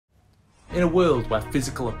In a world where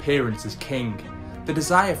physical appearance is king, the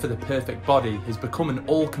desire for the perfect body has become an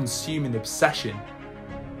all-consuming obsession.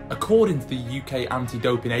 According to the UK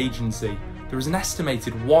Anti-Doping Agency, there is an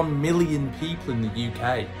estimated 1 million people in the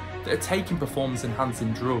UK that are taking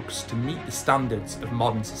performance-enhancing drugs to meet the standards of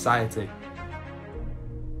modern society.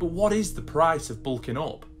 But what is the price of bulking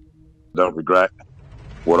up? Don't regret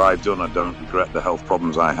what I've done. I don't regret the health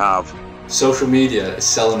problems I have. Social media is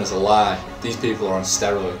selling us a lie. These people are on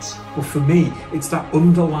steroids. But for me, it's that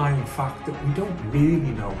underlying fact that we don't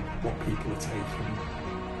really know what people are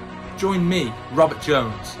taking. Join me, Robert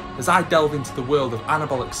Jones, as I delve into the world of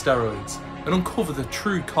anabolic steroids and uncover the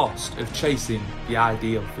true cost of chasing the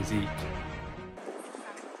ideal physique.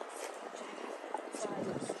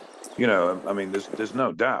 You know, I mean, there's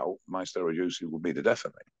no doubt my steroid use will be the death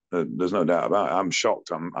of me. There's no doubt about it. I'm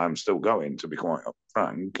shocked. I'm still going, to be quite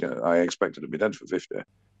frank. I expected to be dead for 50.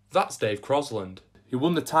 That's Dave Crosland, who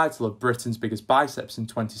won the title of Britain's biggest biceps in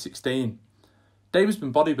 2016. Dave has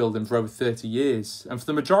been bodybuilding for over 30 years, and for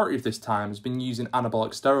the majority of this time has been using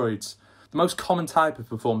anabolic steroids, the most common type of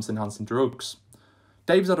performance-enhancing drugs.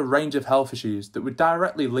 Dave's had a range of health issues that were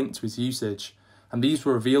directly linked to his usage, and these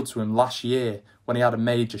were revealed to him last year when he had a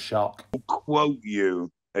major shock. I'll quote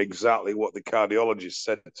you exactly what the cardiologist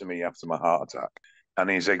said to me after my heart attack. And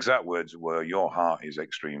his exact words were, "Your heart is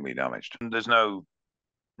extremely damaged." And there's no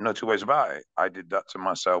two ways about it. I did that to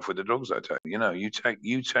myself with the drugs I take. You know, you take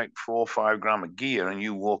 4 or 5 grams of gear and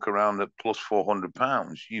you walk around at plus 400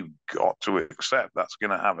 pounds. You've got to accept that's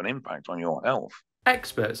going to have an impact on your health.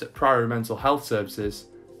 Experts at Priory Mental Health Services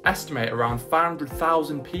estimate around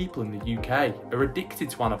 500,000 people in the UK are addicted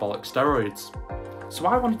to anabolic steroids. So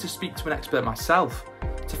I wanted to speak to an expert myself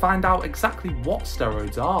to find out exactly what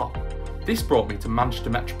steroids are. This brought me to Manchester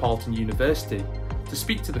Metropolitan University to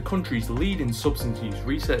speak to the country's leading substance use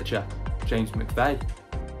researcher, James McVeigh.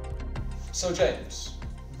 So James,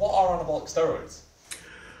 what are anabolic steroids?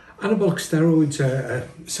 Anabolic steroids are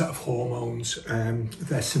a set of hormones.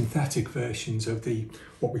 They're synthetic versions of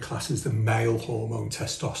what we class as the male hormone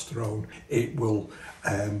testosterone. It will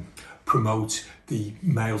promote the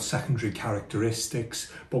male secondary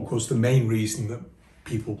characteristics, but of course the main reason that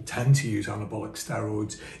people tend to use anabolic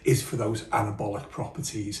steroids is for those anabolic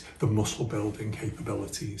properties, the muscle building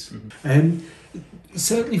capabilities.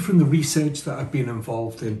 Certainly from the research that I've been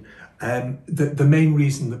involved in, the main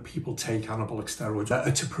reason that people take anabolic steroids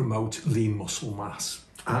are to promote lean muscle mass.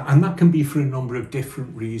 And that can be for a number of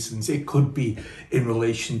different reasons. It could be in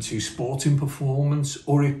relation to sporting performance,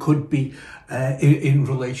 or it could be in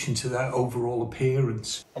relation to their overall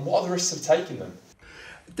appearance. And what are the risks of taking them?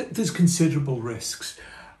 There's considerable risks.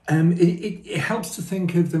 It helps to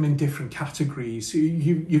think of them in different categories.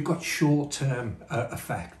 You've got short-term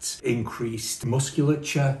effects, increased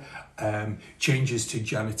musculature, changes to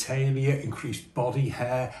genitalia, increased body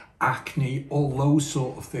hair, acne, all those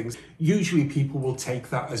sort of things. Usually people will take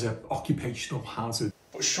that as an occupational hazard.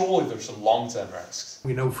 But surely there's some long-term risks.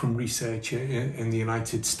 We know from research in the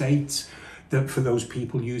United States that for those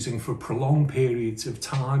people using for prolonged periods of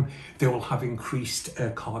time, they will have increased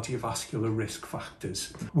cardiovascular risk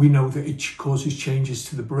factors. We know that it causes changes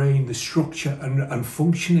to the brain, the structure and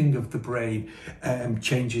functioning of the brain,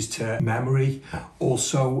 changes to memory,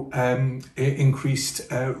 also increased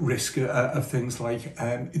risk of things like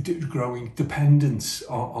growing dependence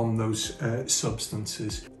on those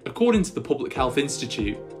substances. According to the Public Health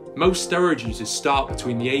Institute, most steroid users start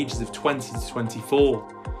between the ages of 20 to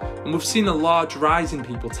 24. And we've seen a large rise in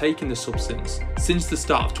people taking the substance since the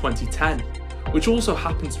start of 2010, which also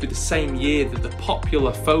happens to be the same year that the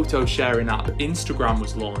popular photo sharing app Instagram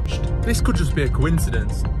was launched. This could just be a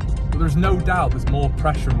coincidence, but there's no doubt there's more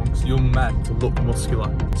pressure amongst young men to look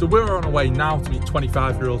muscular. So we're on our way now to meet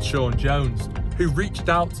 25-year-old Sean Jones, who reached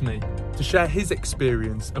out to me to share his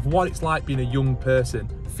experience of what it's like being a young person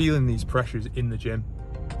feeling these pressures in the gym.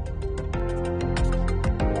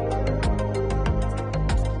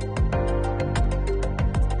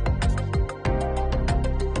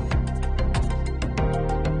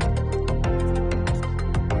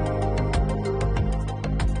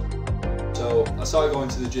 I started going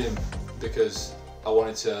to the gym because I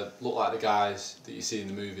wanted to look like the guys that you see in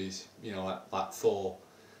the movies, you know, like Thor.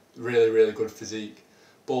 Really, really good physique.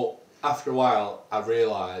 But after a while, I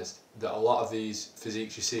realised that a lot of these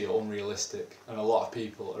physiques you see are unrealistic, and a lot of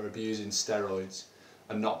people are abusing steroids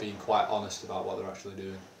and not being quite honest about what they're actually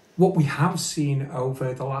doing. What we have seen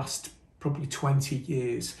over the last probably 20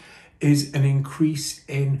 years is an increase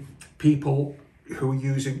in people who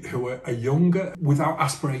are younger, without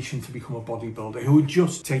aspiration to become a bodybuilder, who are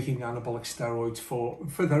just taking anabolic steroids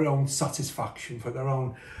for their own satisfaction, for their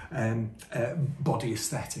own body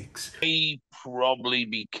aesthetics. I probably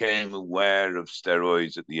became aware of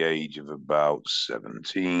steroids at the age of about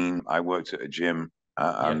 17. I worked at a gym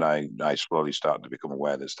and I slowly started to become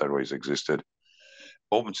aware that steroids existed.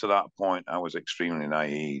 Up until that point, I was extremely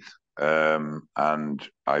naive. And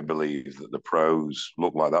I believe that the pros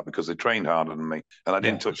looked like that because they trained harder than me. And I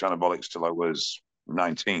didn't touch anabolics till I was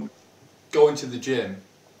 19. Going to the gym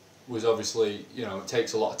was obviously, you know, it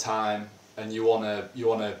takes a lot of time, and you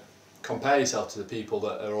wanna compare yourself to the people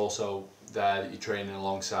that are also there that you're training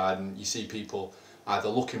alongside, and you see people either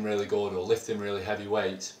looking really good or lifting really heavy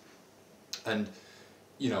weights, and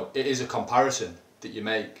you know, it is a comparison that you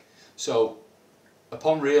make. So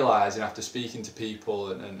upon realising after speaking to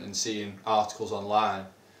people and seeing articles online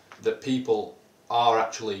that people are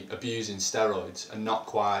actually abusing steroids and not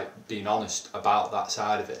quite being honest about that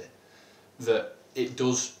side of it, that it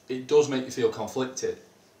does make you feel conflicted,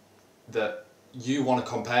 that you want to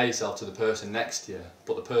compare yourself to the person next to you,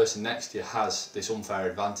 but the person next to you has this unfair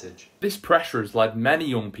advantage. This pressure has led many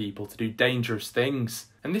young people to do dangerous things,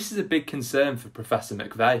 and this is a big concern for Professor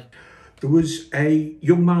McVeigh. There was a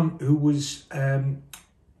young man who was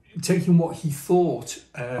taking what he thought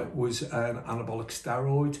was an anabolic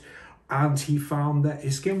steroid, and he found that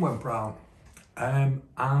his skin went brown.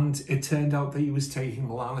 And it turned out that he was taking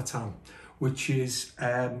melanotan, which is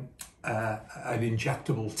an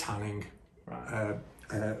injectable tanning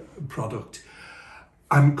product,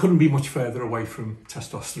 and couldn't be much further away from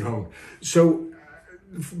testosterone. So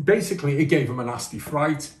basically it gave him a nasty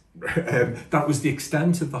fright. That was the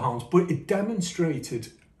extent of the harms, but it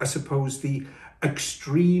demonstrated, I suppose, the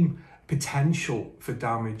extreme potential for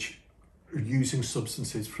damage using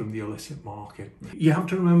substances from the illicit market. You have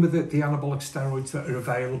to remember that the anabolic steroids that are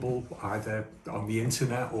available either on the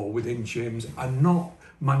internet or within gyms are not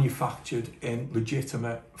manufactured in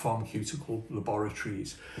legitimate pharmaceutical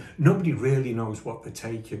laboratories. Nobody really knows what they're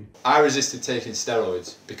taking. I resisted taking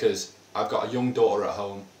steroids because I've got a young daughter at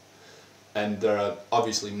home, and there are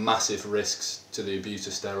obviously massive risks to the abuse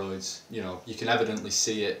of steroids. You know, you can evidently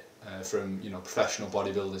see it from, you know, professional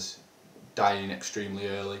bodybuilders dying extremely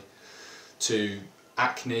early, to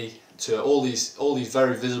acne, to all these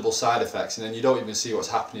very visible side effects, and then you don't even see what's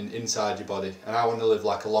happening inside your body. And I want to live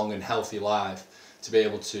like a long and healthy life to be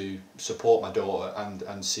able to support my daughter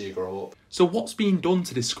and see her grow up. So what's being done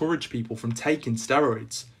to discourage people from taking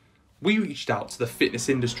steroids? We reached out to the Fitness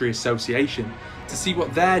Industry Association to see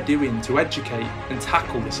what they're doing to educate and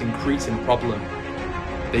tackle this increasing problem.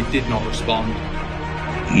 They did not respond.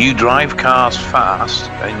 You drive cars fast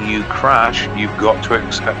and you crash, you've got to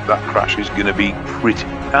accept that crash is going to be pretty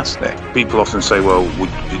nasty. People often say, well, would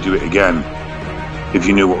you do it again if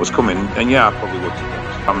you knew what was coming? And yeah, I probably would.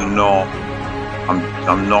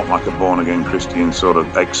 I'm not like a born-again Christian sort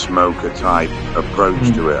of ex-smoker type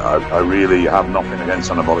approach to it. I really have nothing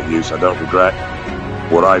against anabolic use. I don't regret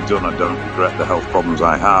what I've done. I don't regret the health problems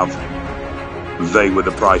I have. They were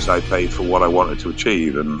the price I paid for what I wanted to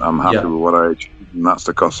achieve, and I'm happy with what I achieved, and that's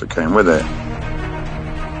the cost that came with it.